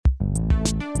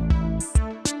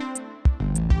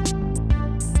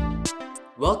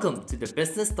Welcome to the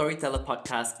Business Storyteller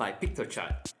podcast by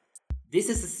PictoChart. This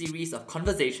is a series of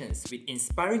conversations with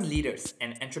inspiring leaders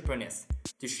and entrepreneurs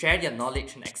to share their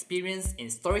knowledge and experience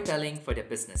in storytelling for their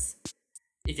business.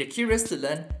 If you're curious to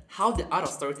learn how the art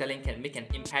of storytelling can make an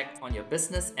impact on your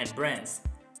business and brands,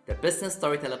 the Business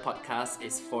Storyteller podcast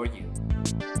is for you.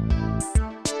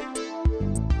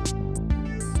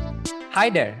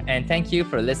 Hi there, and thank you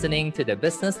for listening to the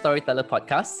Business Storyteller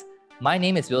podcast. My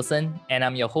name is Wilson, and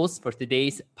I'm your host for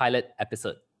today's pilot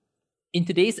episode. In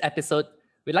today's episode,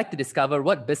 we'd like to discover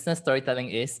what business storytelling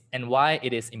is and why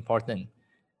it is important.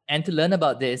 And to learn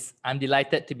about this, I'm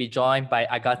delighted to be joined by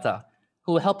Agata,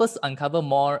 who will help us uncover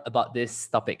more about this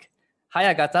topic. Hi,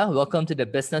 Agata. Welcome to the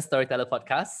Business Storyteller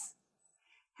podcast.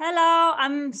 Hello,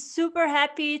 I'm super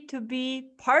happy to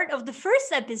be part of the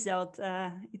first episode.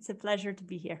 It's a pleasure to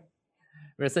be here.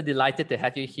 We're so delighted to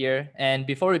have you here. And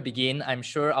before we begin, I'm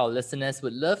sure our listeners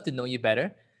would love to know you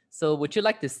better. So would you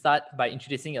like to start by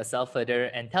introducing yourself further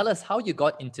and tell us how you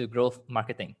got into growth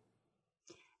marketing?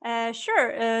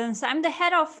 Sure. So I'm the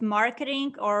head of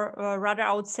marketing, or rather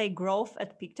I would say growth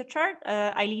at PictoChart.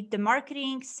 I lead the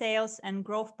marketing, sales, and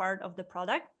growth part of the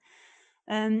product.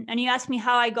 And you asked me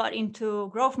how I got into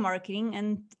growth marketing.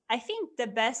 And I think the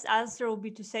best answer will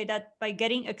be to say that by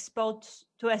getting exposed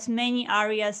to as many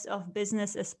areas of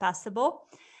business as possible.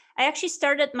 I actually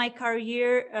started my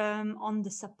career on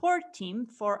the support team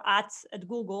for ads at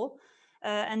Google.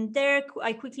 And there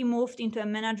I quickly moved into a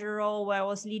manager role where I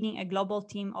was leading a global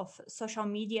team of social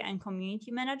media and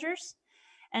community managers.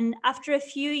 And after a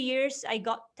few years, I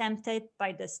got tempted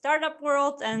by the startup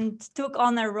world and took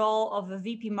on a role of a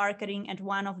VP marketing at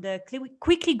one of the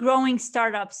quickly growing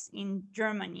startups in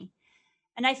Germany.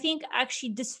 And I think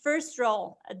actually this first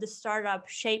role at the startup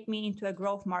shaped me into a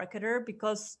growth marketer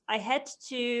because I had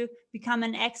to become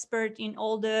an expert in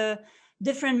all the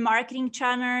different marketing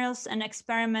channels and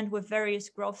experiment with various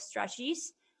growth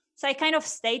strategies. So I kind of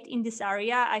stayed in this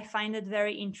area. I find it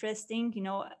very interesting. You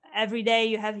know, every day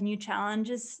you have new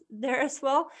challenges there as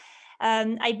well.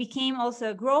 I became also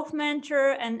a growth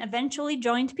mentor and eventually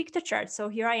joined PictoChart. So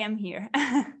here I am here.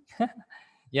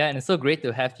 Yeah, and it's so great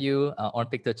to have you on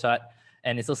PictoChart.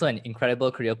 And it's also an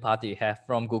incredible career path that you have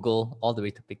from Google all the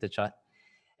way to PictoChart.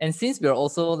 And since we're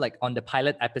also on the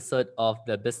pilot episode of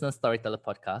the Business Storyteller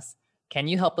podcast, can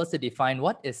you help us to define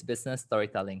what is business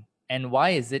storytelling? And why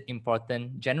is it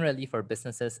important generally for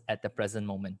businesses at the present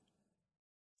moment?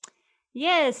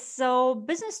 Yes, so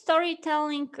business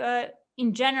storytelling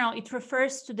in general, it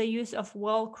refers to the use of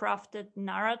well-crafted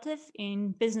narrative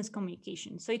in business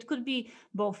communication. So it could be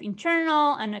both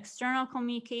internal and external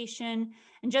communication.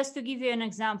 And just to give you an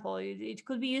example, it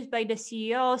could be used by the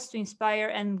CEOs to inspire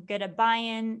and get a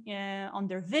buy-in on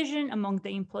their vision among the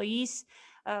employees.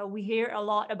 We hear a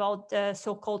lot about the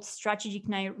so-called strategic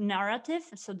narrative.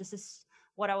 So this is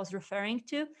what I was referring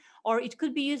to. Or it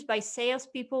could be used by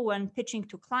salespeople when pitching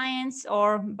to clients,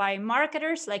 or by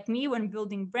marketers like me when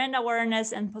building brand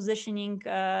awareness and positioning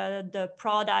the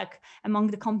product among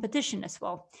the competition as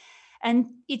well. And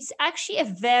it's actually a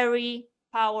very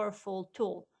powerful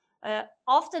tool.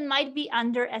 Often might be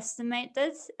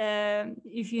underestimated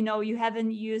if you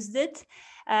haven't used it.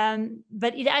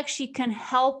 But it actually can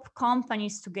help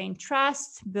companies to gain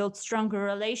trust, build stronger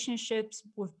relationships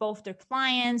with both their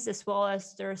clients as well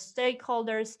as their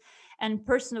stakeholders, and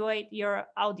persuade your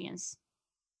audience.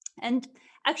 And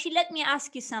actually, let me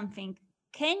ask you something.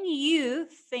 Can you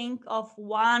think of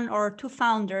one or two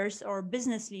founders or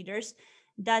business leaders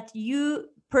that you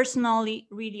personally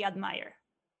really admire?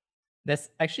 There's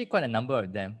actually quite a number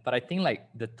of them, but I think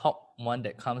the top one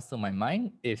that comes to my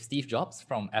mind is Steve Jobs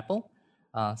from Apple.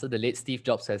 So the late Steve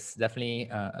Jobs is definitely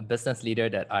a business leader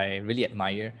that I really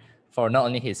admire for not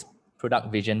only his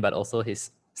product vision, but also his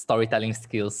storytelling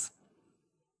skills.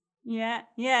 Yeah,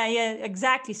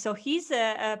 exactly. So he's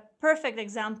a perfect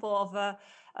example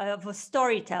of a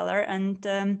storyteller. And,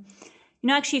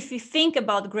 actually, if you think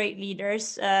about great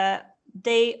leaders,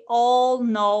 they all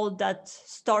know that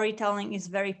storytelling is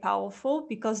very powerful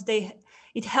because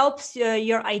it helps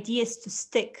your ideas to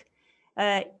stick.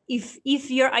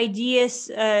 If your ideas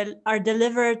are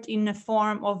delivered in the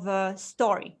form of a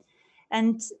story.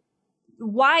 And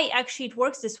why actually it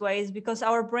works this way is because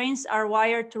our brains are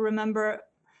wired to remember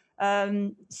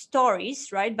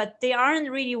stories, right? But they aren't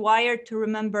really wired to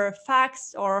remember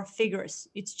facts or figures.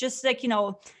 It's just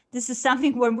this is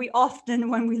something when we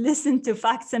listen to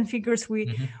facts and figures,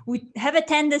 we have a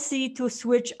tendency to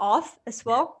switch off as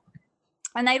well.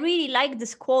 And I really like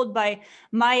this quote by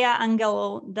Maya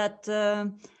Angelou that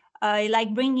I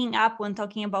like bringing up when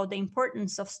talking about the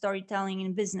importance of storytelling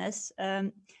in business.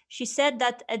 She said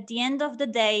that at the end of the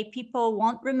day, people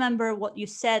won't remember what you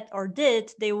said or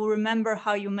did, they will remember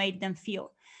how you made them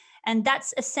feel. And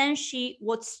that's essentially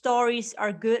what stories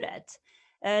are good at.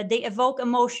 They evoke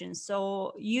emotions.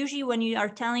 So usually when you are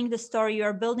telling the story, you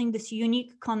are building this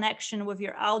unique connection with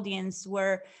your audience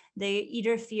where they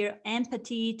either feel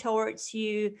empathy towards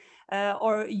you,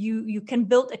 or you can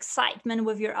build excitement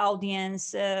with your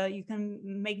audience. You can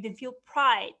make them feel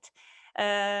pride.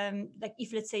 Like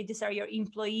if, let's say, these are your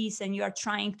employees and you are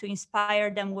trying to inspire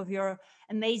them with your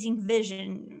amazing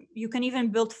vision, you can even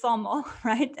build FOMO,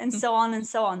 right? And so on and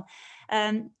so on.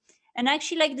 And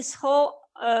actually, like this whole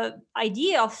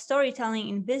idea of storytelling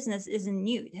in business isn't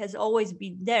new. It has always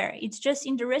been there. It's just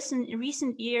in the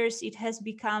recent years, it has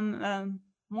become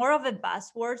more of a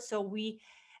buzzword. So we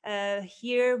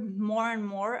hear more and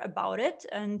more about it,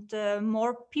 and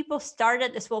more people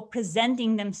started as well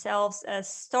presenting themselves as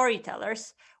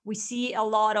storytellers. We see a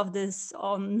lot of this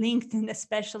on LinkedIn,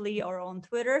 especially, or on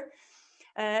Twitter.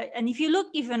 And if you look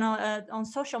even on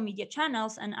social media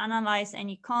channels and analyze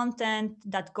any content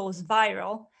that goes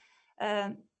viral,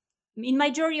 in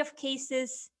majority of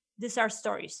cases, these are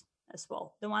stories as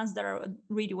well, the ones that are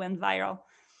really went viral.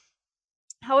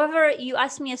 However, you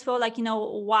asked me as well, like,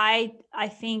 why I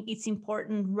think it's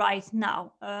important right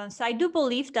now. So I do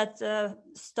believe that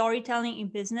storytelling in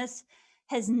business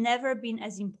has never been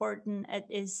as important as it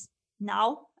is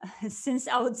now, since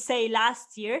I would say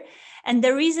last year. And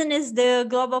the reason is the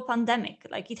global pandemic.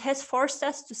 Like, it has forced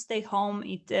us to stay home.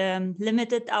 It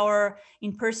limited our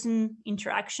in-person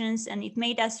interactions, and it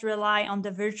made us rely on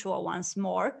the virtual ones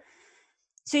more.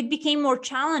 So it became more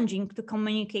challenging to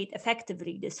communicate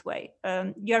effectively this way.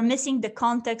 You're missing the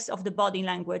context of the body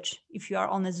language if you are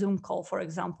on a Zoom call, for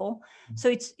example. So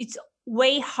it's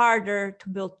way harder to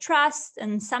build trust,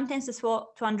 and sometimes as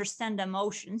well to understand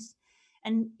emotions.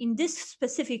 And in this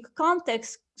specific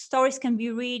context, stories can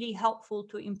be really helpful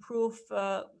to improve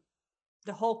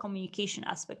the whole communication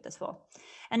aspect as well.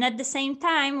 And at the same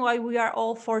time, while we are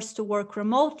all forced to work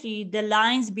remotely, the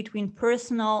lines between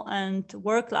personal and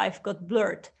work life got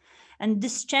blurred. And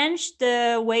this changed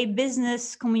the way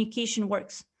business communication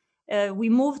works. We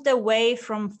moved away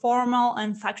from formal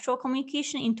and factual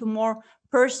communication into more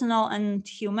personal and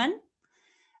human,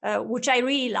 which I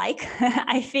really like.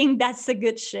 I think that's a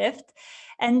good shift.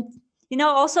 And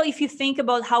also, if you think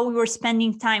about how we were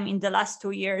spending time in the last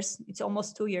 2 years, it's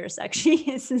almost 2 years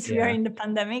actually, since we are in the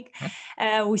pandemic.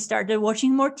 We started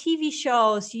watching more TV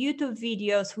shows, YouTube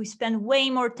videos. We spend way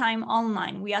more time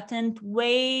online. We attend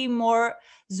way more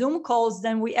Zoom calls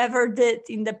than we ever did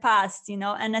in the past,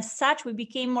 and as such, we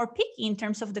became more picky in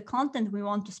terms of the content we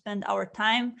want to spend our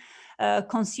time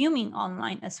consuming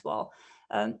online as well.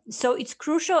 So it's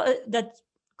crucial that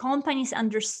companies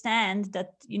understand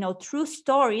that, through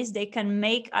stories, they can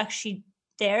make actually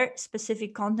their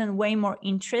specific content way more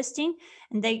interesting,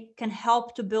 and they can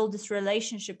help to build this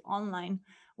relationship online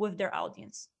with their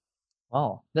audience.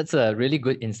 Wow, that's a really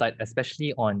good insight,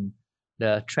 especially on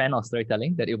the trend of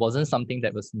storytelling, that it wasn't something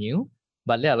that was new.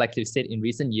 But yeah, like you said, in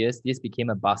recent years, this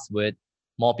became a buzzword.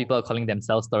 More people are calling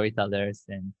themselves storytellers.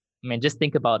 And I mean, just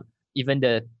think about even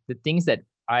the things that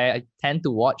I tend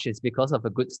to watch is because of a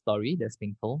good story that's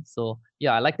being told. So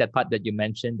yeah, I like that part that you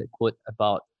mentioned, the quote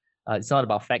about it's not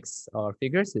about facts or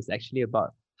figures, it's actually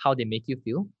about how they make you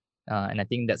feel. And I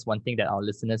think that's one thing that our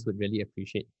listeners would really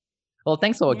appreciate. Well,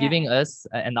 thanks for giving us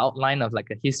an outline of like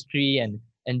a history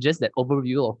and just that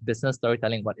overview of business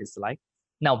storytelling, what it's like.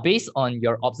 Now, based on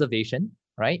your observation,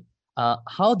 right?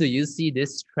 How do you see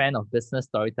this trend of business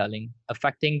storytelling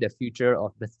affecting the future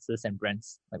of businesses and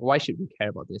brands? Like, why should we care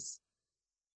about this?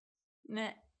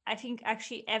 I think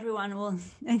actually everyone will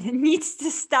needs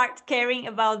to start caring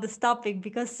about this topic,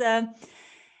 because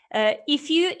if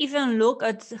you even look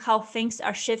at how things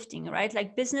are shifting, right?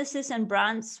 Like, businesses and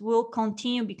brands will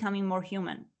continue becoming more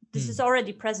human. This is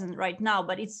already present right now,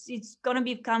 but it's going to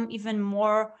become even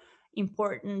more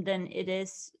important than it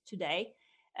is today.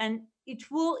 And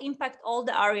it will impact all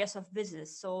the areas of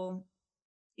business. So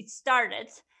it started,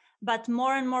 but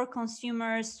more and more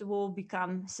consumers will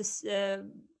become,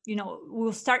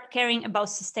 will start caring about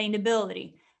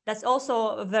sustainability. That's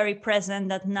also very present,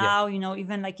 that now,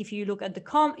 even like if you look at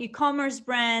the e-commerce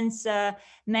brands,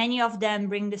 many of them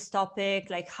bring this topic,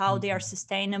 like how they are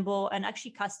sustainable, and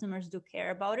actually customers do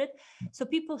care about it. So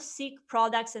people seek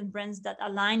products and brands that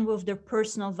align with their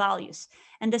personal values.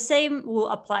 And the same will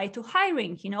apply to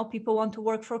hiring. People want to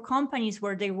work for companies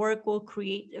where their work will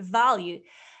create value.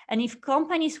 And if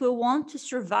companies will want to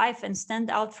survive and stand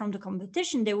out from the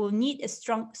competition, they will need a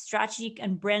strong strategic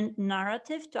and brand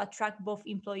narrative to attract both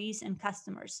employees and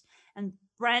customers. And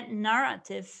brand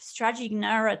narrative, strategic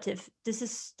narrative, this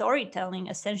is storytelling,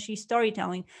 essentially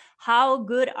storytelling. How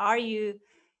good are you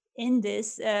in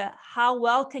this? How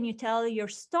well can you tell your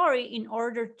story in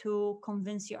order to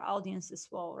convince your audience as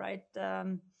well, right?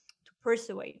 To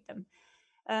persuade them.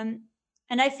 Um,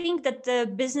 and I think that the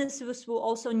businesses will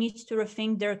also need to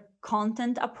rethink their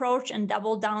content approach and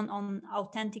double down on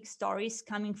authentic stories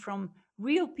coming from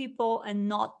real people and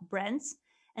not brands.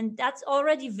 And that's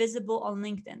already visible on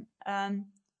LinkedIn.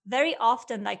 Very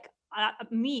often, like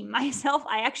me, myself,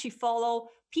 I actually follow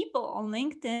people on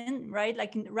LinkedIn, right?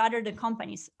 Like rather than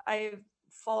companies. I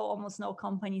follow almost no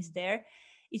companies there.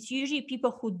 It's usually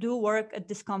people who do work at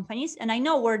these companies, and I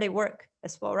know where they work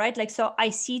as well, right? Like, so I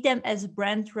see them as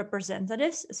brand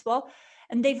representatives as well.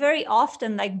 And they very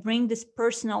often like bring this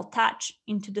personal touch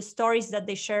into the stories that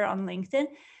they share on LinkedIn.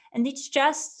 And it's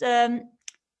just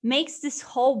makes this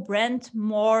whole brand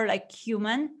more like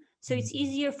human. So it's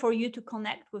easier for you to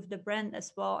connect with the brand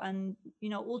as well, and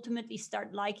ultimately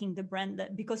start liking the brand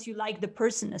because you like the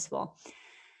person as well.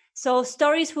 So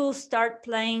stories will start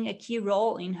playing a key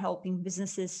role in helping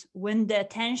businesses win the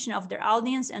attention of their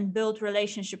audience and build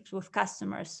relationships with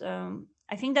customers.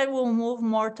 I think that will move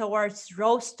more towards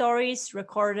raw stories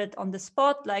recorded on the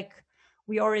spot, like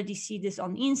we already see this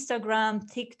on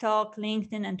Instagram, TikTok,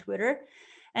 LinkedIn, and Twitter.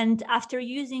 And after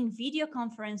using video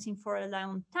conferencing for a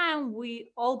long time,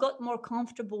 we all got more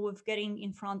comfortable with getting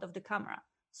in front of the camera.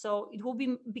 So it will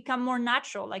become more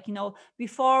natural. Like,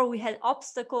 before we had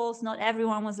obstacles, not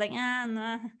everyone was like,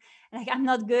 nah, like I'm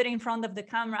not good in front of the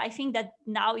camera. I think that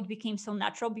now it became so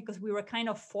natural because we were kind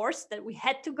of forced that we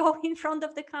had to go in front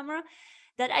of the camera,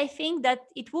 that I think that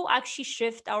it will actually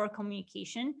shift our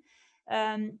communication,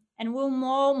 and we'll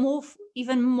move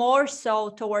even more so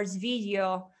towards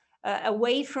video,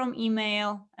 away from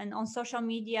email, and on social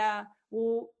media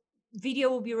video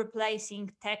will be replacing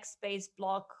text-based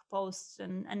blog posts,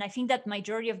 and I think that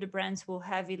majority of the brands will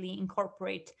heavily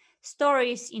incorporate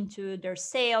stories into their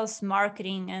sales,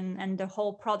 marketing, and the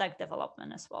whole product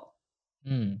development as well.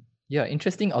 Yeah,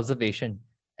 interesting observation.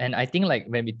 And I think like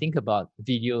when we think about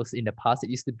videos in the past,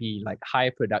 it used to be like high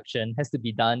production, has to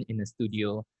be done in a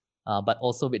studio. But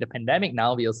also with the pandemic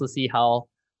now, we also see how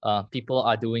people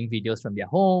are doing videos from their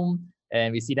home,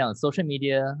 and we see that on social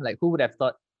media. Like who would have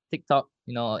thought TikTok,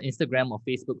 Instagram or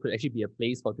Facebook could actually be a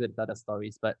place for good data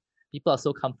stories? But people are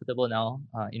so comfortable now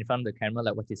in front of the camera,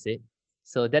 like what you said.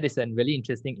 So that is a really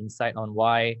interesting insight on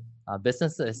why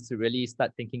businesses to really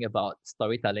start thinking about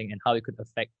storytelling and how it could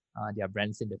affect their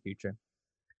brands in the future.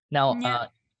 Now, Yeah.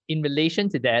 in relation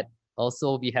to that,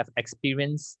 also we have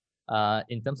experience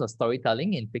in terms of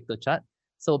storytelling in PictoChart.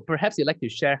 So perhaps you'd like to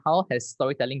share how has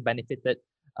storytelling benefited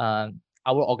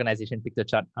our organization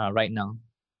PictoChart right now?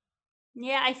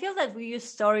 Yeah, I feel that we use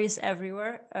stories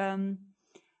everywhere.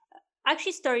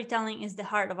 Actually, storytelling is the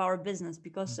heart of our business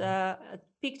because at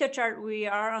PictoChart, we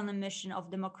are on a mission of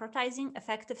democratizing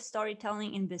effective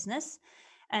storytelling in business.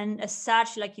 And as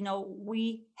such, like,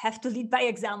 we have to lead by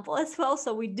example as well.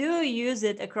 So we do use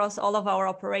it across all of our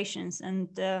operations. And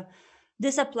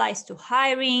this applies to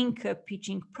hiring,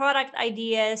 pitching product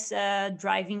ideas,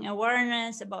 driving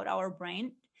awareness about our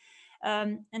brand.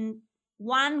 And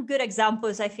one good example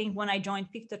is, I think, when I joined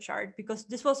PictoChart, because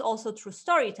this was also through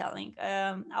storytelling.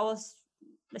 I was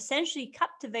essentially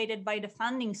captivated by the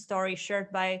funding story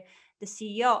shared by the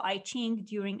CEO, I Ching,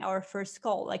 during our first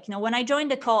call. Like, when I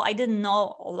joined the call, I didn't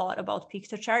know a lot about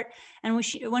PictoChart. And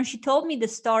when she told me the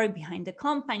story behind the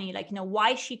company, like,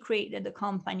 why she created the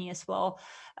company as well,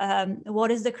 what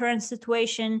is the current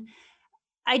situation,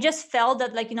 I just felt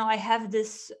that, like, I have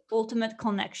this ultimate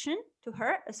connection to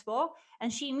her as well.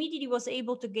 And she immediately was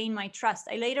able to gain my trust.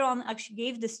 I later on actually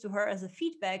gave this to her as a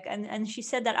feedback. And she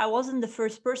said that I wasn't the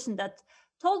first person that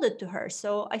told it to her.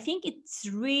 So I think it's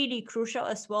really crucial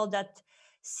as well that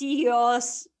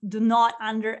CEOs do not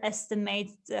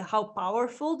underestimate how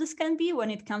powerful this can be when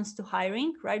it comes to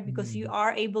hiring, right? Because you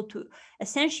are able to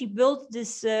essentially build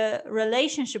this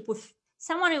relationship with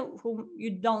someone who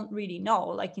you don't really know,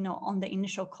 like, on the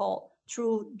initial call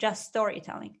through just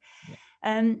storytelling.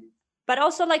 Yeah. But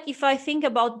also, like, if I think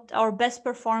about our best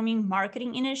performing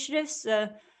marketing initiatives,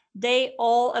 they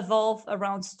all evolve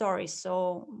around stories.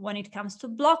 So when it comes to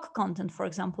blog content, for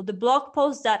example, the blog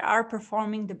posts that are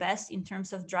performing the best in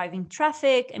terms of driving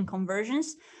traffic and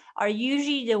conversions are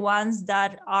usually the ones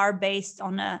that are based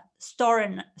on a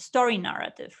story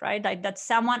narrative, right? Like that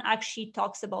someone actually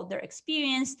talks about their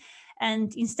experience.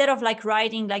 And instead of like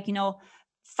writing, like,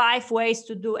 5 ways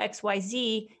to do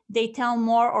XYZ, they tell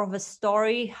more of a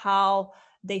story, how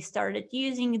they started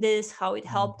using this, how it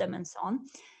helped them, and so on.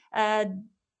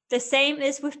 The same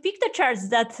is with PictoCharts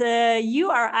that you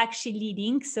are actually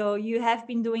leading. So you have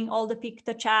been doing all the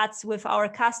PictoChats with our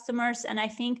customers. And I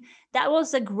think that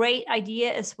was a great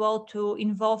idea as well, to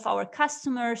involve our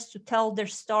customers, to tell their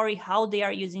story, how they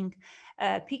are using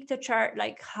PictoChart,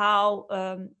 like how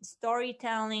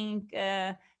storytelling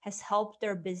has helped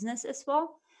their business as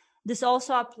well. This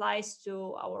also applies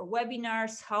to our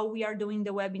webinars, how we are doing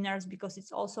the webinars, because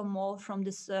it's also more from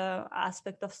this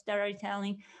aspect of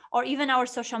storytelling, or even our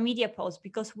social media posts,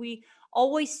 because we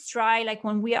always try, like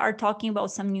when we are talking about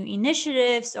some new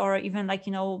initiatives, or even like,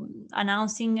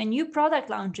 announcing a new product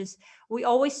launches, we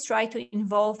always try to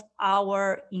involve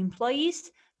our employees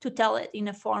to tell it in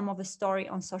a form of a story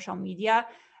on social media.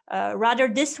 Rather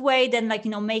this way than like,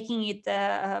 making it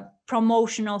a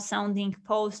promotional sounding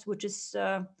post, which is,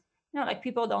 like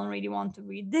people don't really want to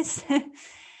read this.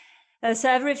 So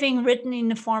everything written in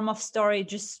the form of story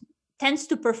just tends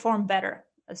to perform better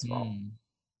as well.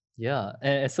 Yeah,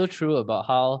 and it's so true about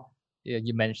how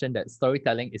you mentioned that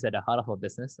storytelling is at the heart of our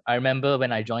business. I remember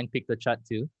when I joined PictoChat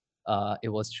too, it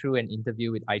was through an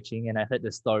interview with Aiching, and I heard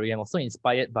the story and was so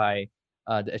inspired by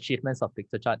the achievements of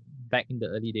PictoChat back in the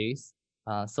early days.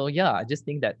 So yeah, I just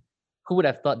think that who would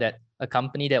have thought that a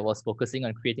company that was focusing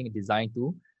on creating a design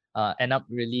tool end up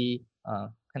really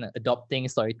kind of adopting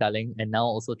storytelling, and now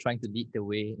also trying to lead the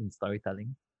way in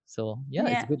storytelling. So yeah,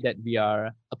 it's good that we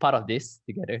are a part of this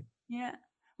together. Yeah.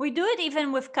 We do it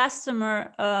even with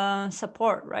customer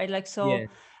support, right? Like, so Yeah.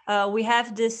 we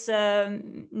have this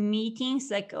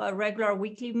meetings, like regular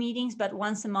weekly meetings, but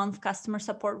once a month, customer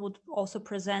support would also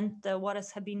present what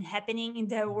has been happening in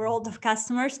the world of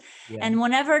customers. Yeah. And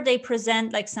whenever they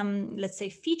present like some, let's say,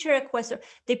 feature request,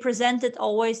 they present it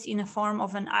always in a form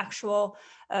of an actual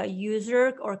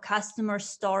user or customer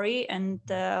story, and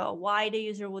why the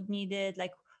user would need it,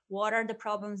 like what are the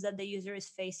problems that the user is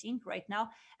facing right now.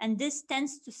 And this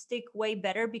tends to stick way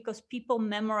better because people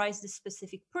memorize the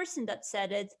specific person that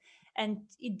said it, and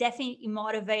it definitely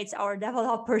motivates our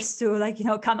developers to, like,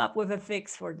 come up with a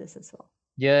fix for this as well.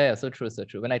 Yeah, so true, so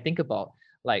true. When I think about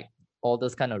like all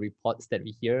those kind of reports that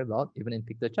we hear about, even in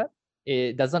PictoChat,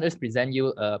 it does not just present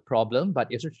you a problem,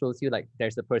 but it also shows you like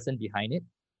there's a person behind it.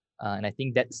 And I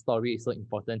think that story is so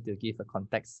important to give a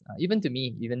context, even to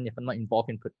me, even if I'm not involved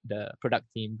in the product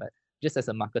team, but just as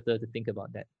a marketer to think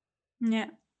about that. Yeah.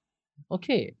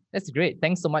 Okay, that's great.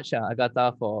 Thanks so much,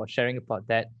 Agata, for sharing about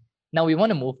that. Now we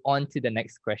want to move on to the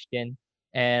next question.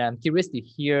 And I'm curious to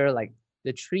hear like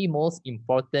the 3 most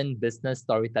important business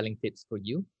storytelling tips for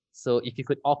you. So if you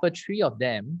could offer 3 of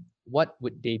them, what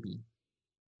would they be?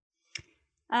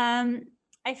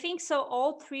 I think so.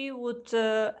 All 3 would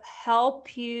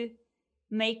help you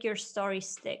make your story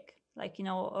stick, like,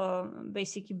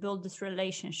 basically build this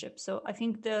relationship. So I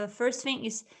think the first thing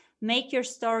is make your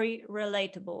story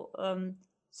relatable.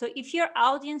 So if your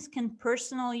audience can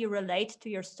personally relate to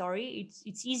your story,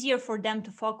 it's easier for them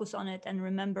to focus on it and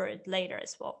remember it later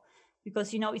as well,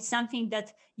 because it's something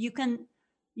that you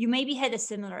maybe had a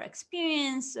similar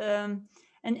experience.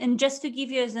 And just to give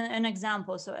you as an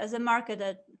example, so as a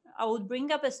marketer, I would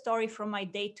bring up a story from my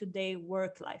day-to-day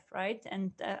work life, right?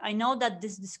 And I know that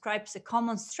this describes a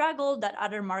common struggle that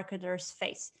other marketers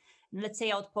face. And let's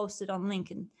say I would post it on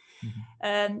LinkedIn.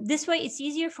 This way, it's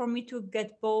easier for me to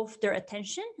get both their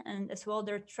attention and as well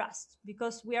their trust,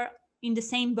 because we are in the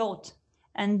same boat.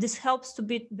 And this helps to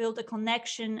build a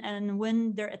connection and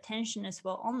win their attention as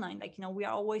well online. Like, we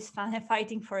are always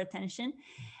fighting for attention.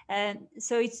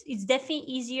 So it's definitely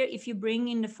easier if you bring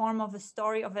in the form of a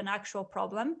story of an actual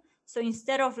problem. So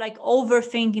instead of like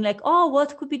overthinking, like, oh,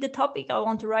 what could be the topic I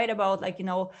want to write about, like,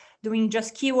 doing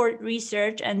just keyword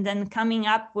research and then coming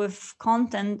up with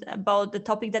content about the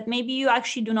topic that maybe you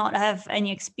actually do not have any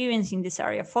experience in this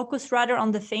area. Focus rather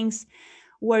on the things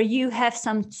where you have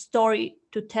some story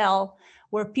to tell,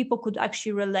 where people could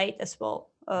actually relate as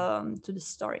well to the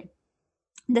story.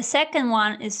 The second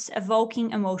one is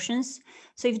evoking emotions.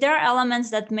 So if there are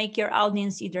elements that make your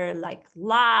audience either like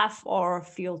laugh or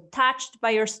feel touched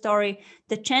by your story,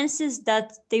 the chances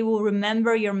that they will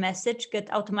remember your message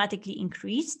get automatically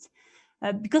increased.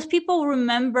 Because people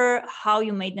remember how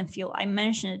you made them feel. I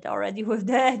mentioned it already with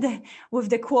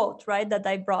the quote, right, that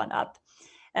I brought up.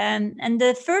 And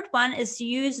the third one is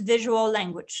use visual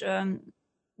language.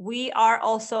 We are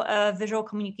also a visual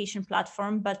communication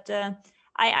platform, but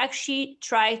I actually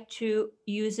try to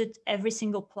use it every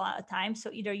single time.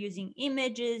 So either using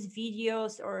images,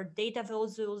 videos, or data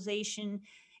visualization.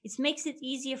 It makes it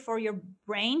easier for your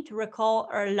brain to recall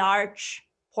a large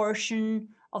portion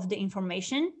of the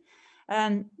information.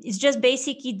 It's just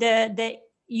basically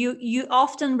you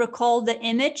often recall the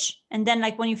image, and then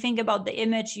like when you think about the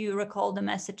image, you recall the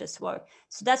message as well.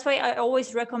 So that's why I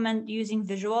always recommend using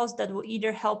visuals that will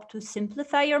either help to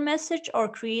simplify your message or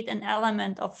create an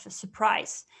element of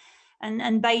surprise.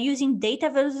 And by using data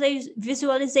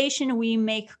visualization, we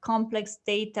make complex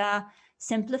data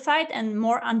simplified and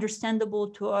more understandable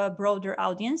to a broader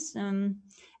audience. And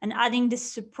adding this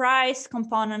surprise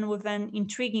component with an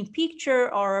intriguing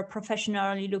picture or a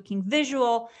professionally looking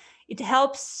visual, it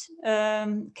helps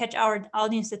catch our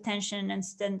audience attention and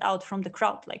stand out from the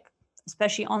crowd, like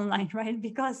especially online, right?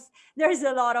 Because there's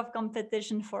a lot of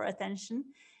competition for attention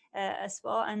as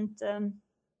well. And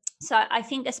so I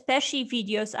think especially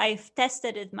videos, I've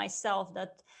tested it myself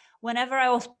that whenever I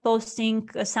was posting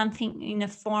something in a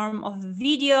form of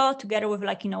video together with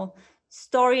like,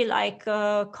 story like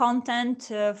content,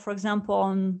 for example,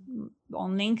 on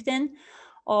LinkedIn,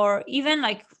 or even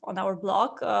like on our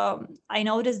blog, I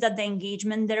noticed that the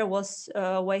engagement there was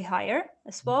way higher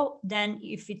as well than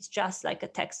if it's just like a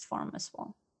text form as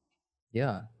well.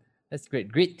 Yeah, that's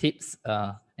great. Great tips.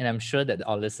 And I'm sure that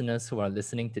our listeners who are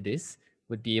listening to this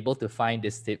would be able to find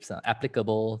these tips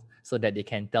applicable so that they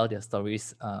can tell their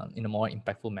stories in a more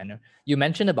impactful manner. You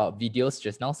mentioned about videos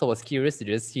just now, so I was curious to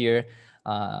just hear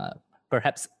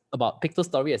perhaps about Picto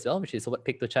Story as well, which is what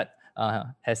PictoChat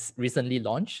has recently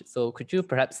launched. So could you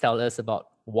perhaps tell us about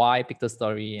why Picto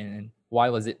Story and why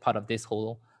was it part of this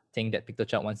whole thing that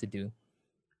PictoChat wants to do?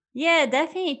 Yeah,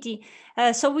 definitely.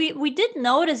 So we did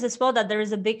notice as well that there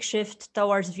is a big shift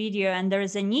towards video, and there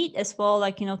is a need as well,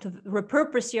 like to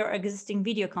repurpose your existing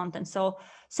video content.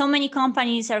 So many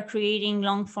companies are creating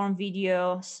long form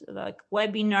videos, like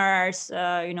webinars,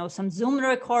 some Zoom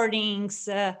recordings.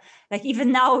 Like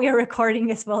even now we are recording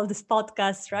as well this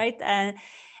podcast, right?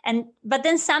 And but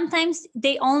then sometimes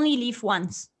they only leave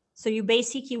once. So you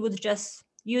basically would just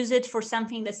use it for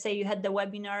something. Let's say you had the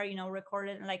webinar,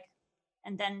 recorded, like,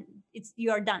 and then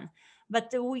you are done.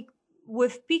 But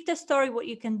with Picto Story, what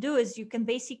you can do is you can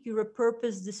basically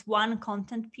repurpose this one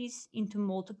content piece into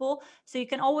multiple. So you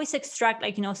can always extract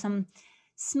like some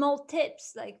small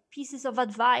tips, like pieces of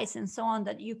advice and so on,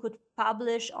 that you could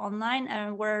publish online,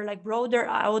 and where like broader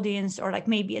audience, or like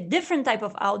maybe a different type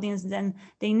of audience than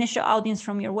the initial audience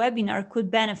from your webinar, could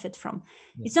benefit from.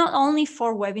 Yeah. It's not only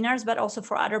for webinars but also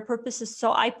for other purposes.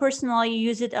 So I personally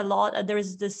use it a lot.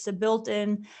 There's this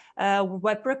built-in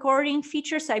web recording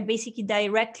feature, so I basically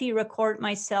directly record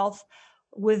myself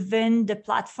within the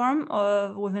platform,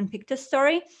 within Picto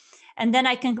Story, and then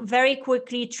I can very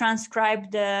quickly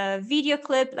transcribe the video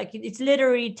clip. Like it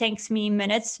literally takes me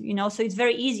minutes, so it's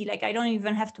very easy. Like I don't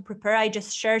even have to prepare. I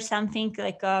just share something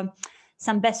like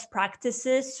some best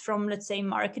practices from, let's say,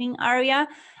 marketing area.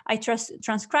 I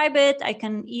transcribe it. I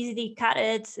can easily cut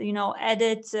it,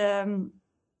 edit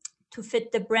to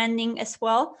fit the branding as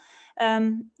well.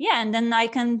 And then I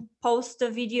can post the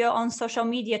video on social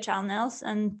media channels,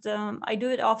 and I do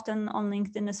it often on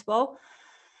LinkedIn as well.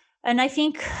 And I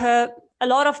think a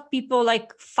lot of people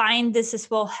like find this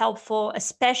as well helpful,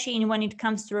 especially when it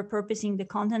comes to repurposing the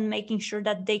content, making sure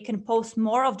that they can post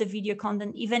more of the video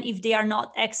content, even if they are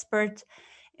not expert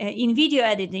in video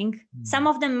editing. Some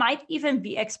of them might even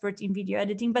be expert in video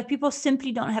editing, but people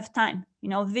simply don't have time.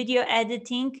 Video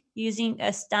editing using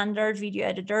a standard video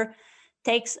editor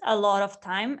takes a lot of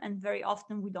time, and very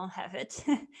often we don't have it.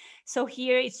 So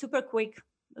here it's super quick,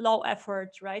 low effort,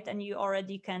 right? And you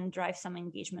already can drive some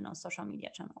engagement on social media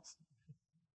channels.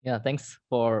 Yeah, thanks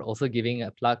for also giving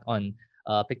a plug on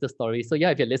Picto Story. So yeah,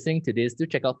 if you're listening to this, do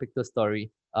check out Picto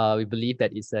Story. We believe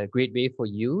that it's a great way for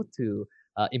you to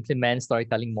implement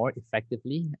storytelling more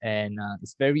effectively, and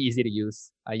it's very easy to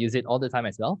use. I use it all the time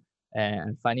as well,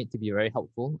 and I find it to be very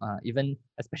helpful, even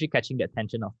especially catching the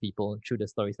attention of people through the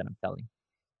stories that I'm telling.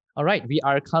 All right, we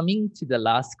are coming to the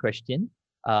last question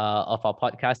of our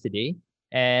podcast today.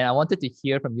 And I wanted to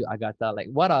hear from you, Agata, like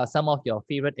what are some of your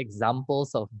favorite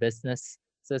examples of businesses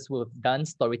who have done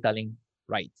storytelling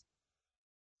right?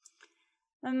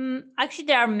 Actually,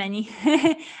 there are many.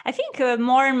 I think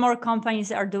more and more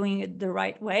companies are doing it the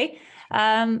right way.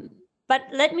 But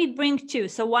let me bring two.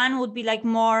 So one would be like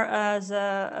more as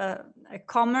a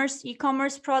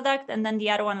e-commerce product, and then the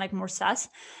other one like more SaaS.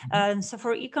 So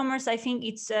for e-commerce, I think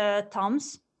it's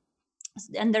Tom's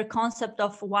and their concept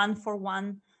of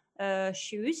one-for-one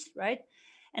shoes, right?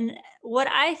 And what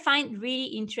I find really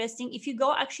interesting, if you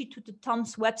go actually to the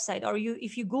Tom's website, or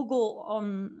if you Google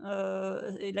on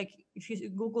like if you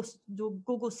do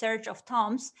Google search of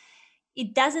Tom's,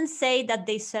 it doesn't say that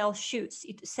they sell shoes.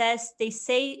 It says they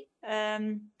say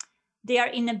they are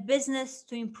in a business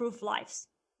to improve lives.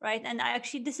 right? And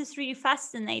actually, this is really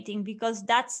fascinating because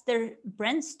that's their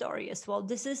brand story as well.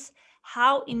 This is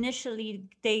how initially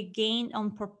they gain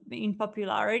in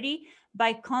popularity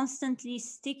by constantly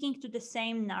sticking to the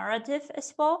same narrative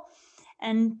as well.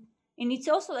 And it's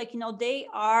also like, they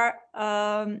are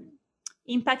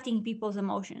impacting people's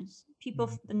emotions. People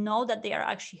know that they are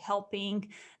actually helping.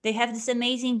 They have this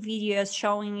amazing videos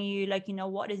showing you, like,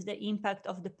 what is the impact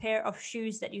of the pair of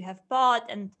shoes that you have bought,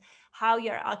 and how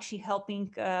you're actually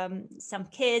helping some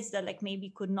kids that like maybe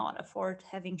could not afford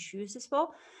having shoes as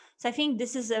well. So I think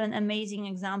this is an amazing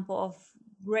example of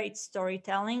great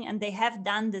storytelling, and they have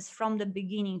done this from the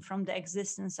beginning, from the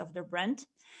existence of their brand.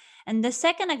 And the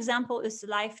second example is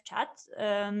live chat.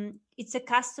 It's a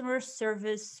customer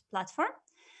service platform,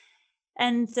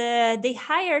 and they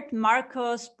hired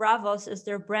Marcos Bravos as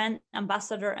their brand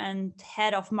ambassador and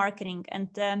head of marketing. And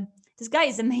this guy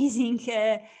is amazing.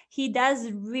 He does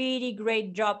a really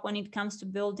great job when it comes to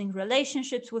building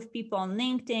relationships with people on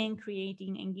LinkedIn,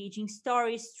 creating engaging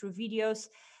stories through videos.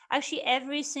 Actually,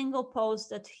 every single post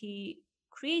that he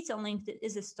creates on LinkedIn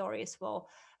is a story as well.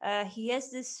 He has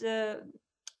this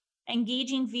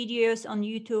engaging videos on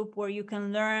YouTube where you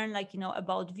can learn, like,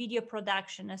 about video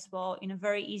production as well in a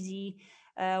very easy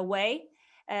way.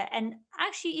 And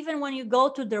actually, even when you go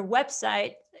to their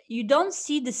website, you don't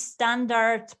see the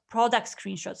standard product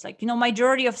screenshots. Like,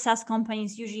 majority of SaaS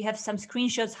companies usually have some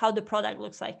screenshots how the product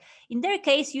looks like. In their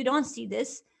case, you don't see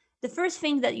this. The first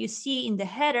thing that you see in the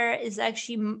header is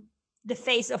actually the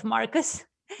face of Marcus.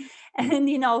 And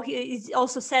he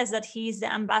also says that he is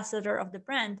the ambassador of the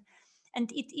brand, and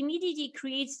it immediately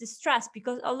creates this trust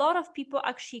because a lot of people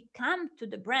actually come to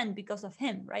the brand because of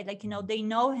him, right? Like, they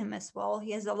know him as well.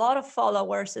 He has a lot of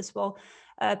followers as well.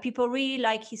 People really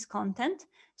like his content,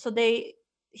 so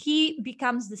he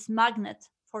becomes this magnet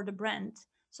for the brand.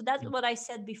 So that's what I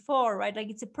said before, right? Like,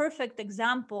 it's a perfect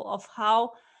example of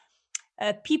how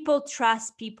people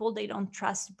trust people, they don't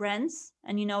trust brands.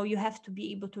 And you have to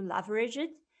be able to leverage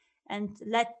it and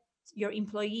let your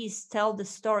employees tell the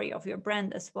story of your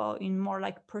brand as well in more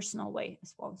like personal way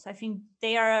as well. So I think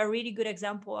they are a really good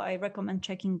example. I recommend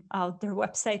checking out their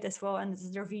website as well and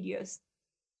their videos.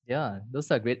 Yeah, those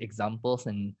are great examples.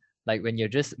 And like when you're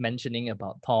just mentioning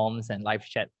about Toms and live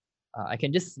chat, I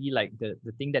can just see like the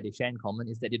thing that they share in common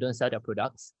is that they don't sell their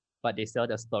products, but they sell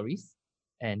their stories.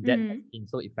 And that has been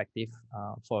so effective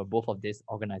for both of these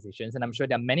organizations. And I'm sure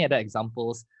there are many other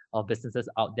examples of businesses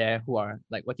out there who are,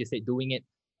 like what you said, doing it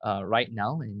right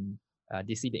now, and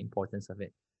they see the importance of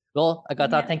it. Well,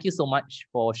 Agata, Yeah. thank you so much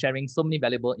for sharing so many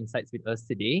valuable insights with us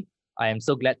today. I am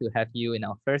so glad to have you in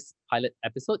our first pilot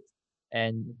episode,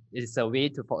 and it's a way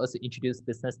for us to introduce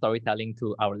business storytelling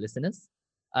to our listeners.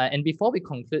 And before we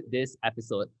conclude this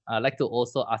episode, I'd like to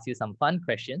also ask you some fun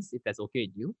questions, if that's okay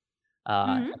with you.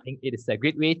 I think it is a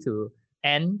great way to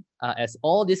end, as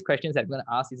all these questions that I'm going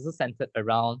to ask is also centered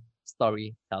around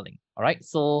storytelling. All right,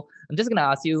 so I'm just going to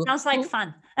ask you. Sounds like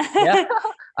fun. Yeah,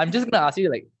 I'm just going to ask you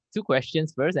like two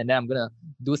questions first, and then I'm going to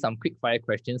do some quick fire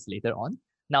questions later on.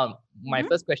 Now, my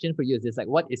first question for you is this: like,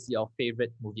 what is your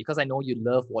favorite movie? Because I know you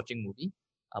love watching movie.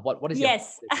 What is your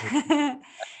Yes. favorite movie?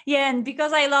 Yeah, and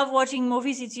because I love watching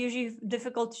movies, it's usually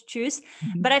difficult to choose.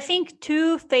 But Mhm. I think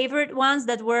two favorite ones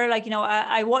that were like,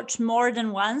 I watched more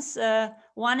than once.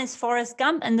 One is Forrest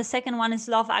Gump, and the second one is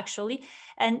Love Actually.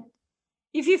 And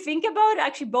if you think about it,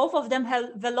 actually, both of them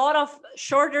have a lot of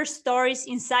shorter stories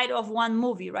inside of one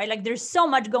movie, right? Like, there's so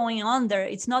much going on there.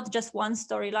 It's not just one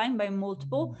storyline by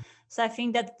multiple. So I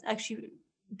think that actually,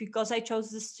 because I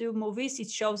chose these two movies, it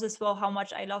shows as well how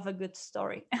much I love a good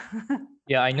story.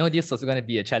 Yeah, I know this was going to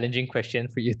be a challenging question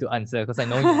for you to answer because I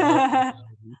know you love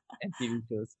movies and TV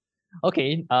shows.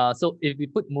 Okay, so if we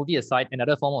put movie aside,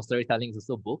 another form of storytelling is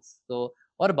also books. So,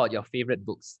 what about your favorite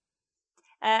books?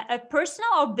 A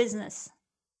personal or business?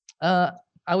 Uh,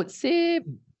 I would say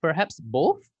perhaps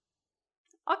both.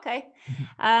 Okay.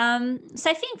 So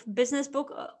I think business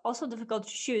book also difficult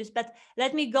to choose, but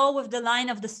let me go with the line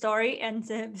of the story. And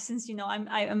since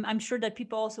I'm sure that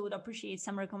people also would appreciate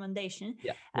some recommendation.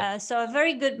 Yeah, yeah. So a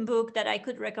very good book that I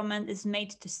could recommend is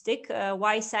Made to Stick: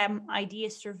 Why Some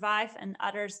Ideas Survive and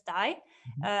Others Die,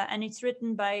 and it's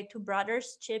written by two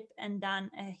brothers, Chip and Dan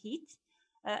Heath.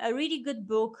 A really good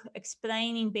book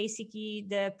explaining basically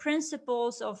the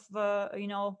principles of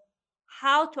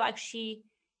how to actually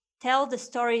tell the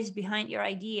stories behind your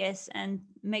ideas and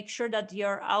make sure that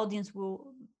your audience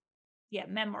will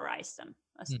memorize them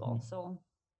as well. Mhm. So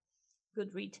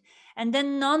good read. And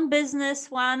then non-business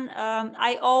one,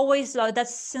 I always love,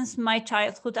 that's since my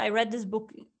childhood, I read this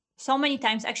book so many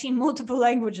times, actually in multiple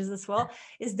languages as well,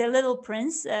 is The Little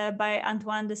Prince by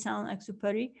Antoine de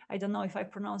Saint-Exupéry. I don't know if I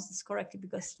pronounced this correctly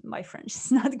because my French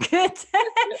is not good.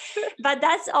 But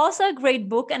that's also a great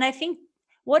book. And I think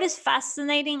what is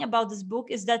fascinating about this book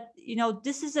is that,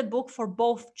 this is a book for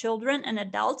both children and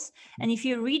adults. And if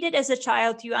you read it as a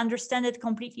child, you understand it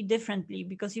completely differently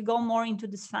because you go more into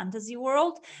this fantasy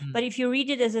world. But if you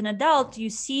read it as an adult, you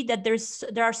see that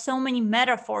there are so many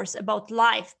metaphors about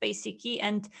life, basically,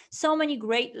 and so many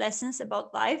great lessons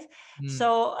about life.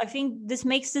 So I think this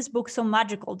makes this book so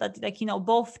magical that,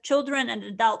 both children and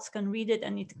adults can read it,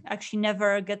 and it actually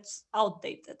never gets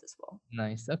outdated as well.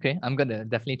 Nice. Okay, I'm gonna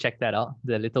definitely check that out.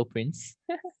 The Little Prince.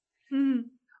 Mhm.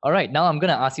 All right, now I'm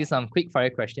gonna ask you some quick fire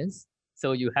questions.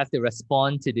 So you have to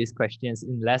respond to these questions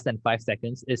in less than 5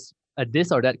 seconds. It's a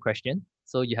this or that question.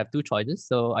 So you have two choices.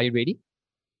 So are you ready?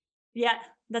 Yeah,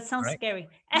 that sounds Alright. scary.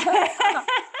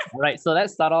 All right, so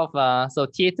let's start off. So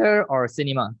theater or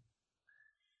cinema?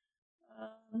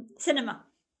 Cinema.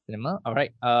 Cinema. All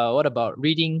right. What about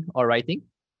reading or writing?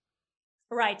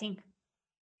 Writing.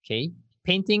 Okay.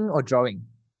 Painting or drawing?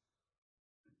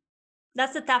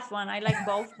 That's a tough one. I like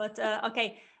both, but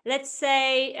okay. Let's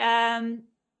say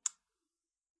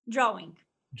drawing.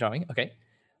 Drawing. Okay.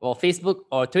 Well, Facebook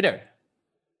or Twitter?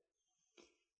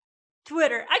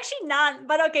 Twitter. Actually, none,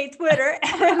 but okay, Twitter.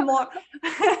 More.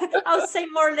 I would say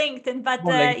more LinkedIn, but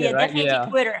More LinkedIn, yeah, right? definitely Yeah.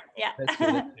 Twitter. Yeah. That's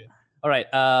true. That's true. All right.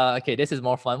 Okay. This is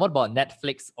more fun. What about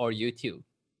Netflix or YouTube?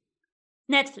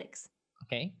 Netflix.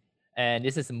 Okay. And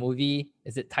this is a movie.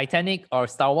 Is it Titanic or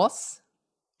Star Wars?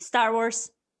 Star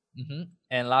Wars. Mm-hmm.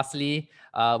 And lastly,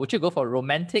 would you go for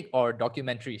romantic or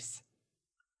documentaries?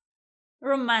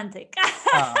 Romantic.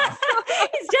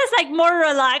 It's just like more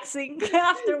relaxing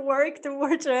after work to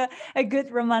watch a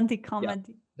good romantic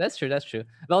comedy. Yeah, that's true. That's true.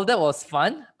 Well, that was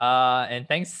fun. And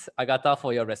thanks, Agata,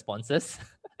 for your responses.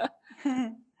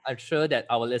 I'm sure that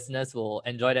our listeners will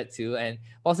enjoy that too, and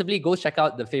possibly go check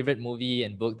out the favorite movie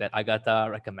and book that Agata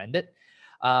recommended.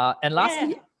 And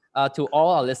lastly, to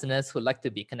all our listeners who'd like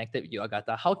to be connected with you,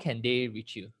 Agata, how can they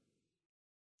reach you?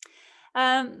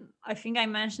 I think I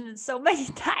mentioned it so many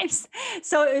times.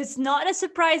 So it's not a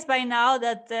surprise by now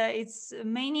that it's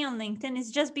mainly on LinkedIn.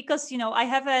 It's just because, I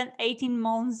have an 18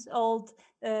 months old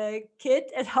kid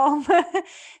at home.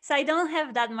 So I don't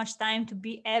have that much time to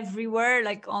be everywhere,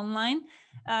 like online.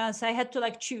 So I had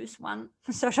to choose one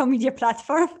social media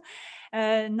platform.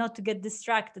 Not to get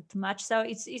distracted too much. So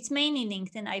it's mainly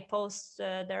LinkedIn. I post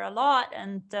there a lot,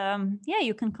 and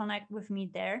you can connect with me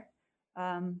there.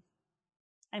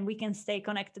 And we can stay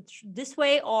connected this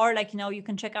way, or you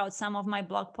can check out some of my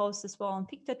blog posts as well on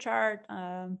PictoChart.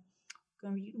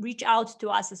 Can reach out to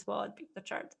us as well at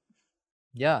PictoChart.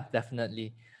 Yeah,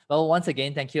 definitely. Well, once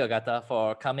again, thank you, Agata,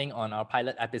 for coming on our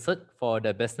pilot episode for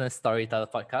the Business Storyteller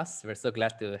podcast. We're so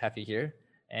glad to have you here.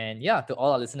 And yeah, to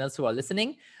all our listeners who are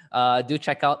listening, do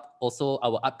check out also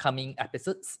our upcoming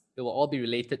episodes. It will all be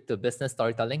related to business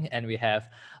storytelling, and we have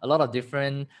a lot of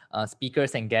different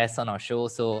speakers and guests on our show.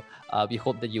 So we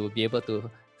hope that you will be able to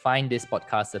find this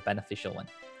podcast a beneficial one.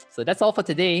 So that's all for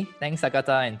today. Thanks,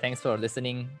 Agata, and thanks for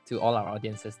listening to all our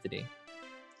audiences today.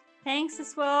 Thanks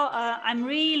as well. I'm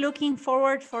really looking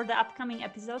forward for the upcoming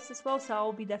episodes as well. So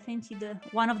I'll be definitely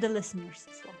one of the listeners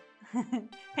as well.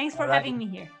 Thanks for having me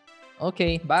here.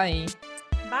 Okay, bye.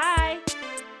 Bye.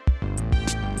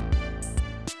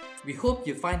 We hope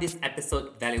you find this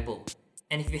episode valuable.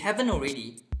 And if you haven't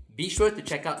already, be sure to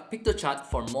check out PictoChart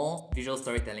for more visual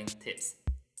storytelling tips.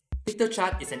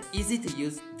 PictoChart is an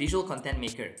easy-to-use visual content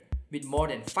maker with more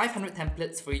than 500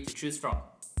 templates for you to choose from,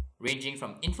 ranging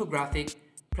from infographic,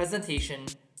 presentation,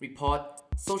 report,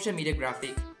 social media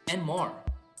graphic, and more.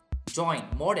 Join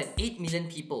more than 8 million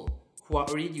people who are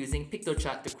already using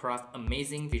PictoChart to craft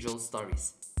amazing visual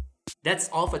stories. That's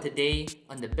all for today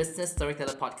on the Business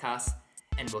Storyteller podcast,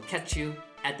 and we'll catch you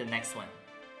at the next one.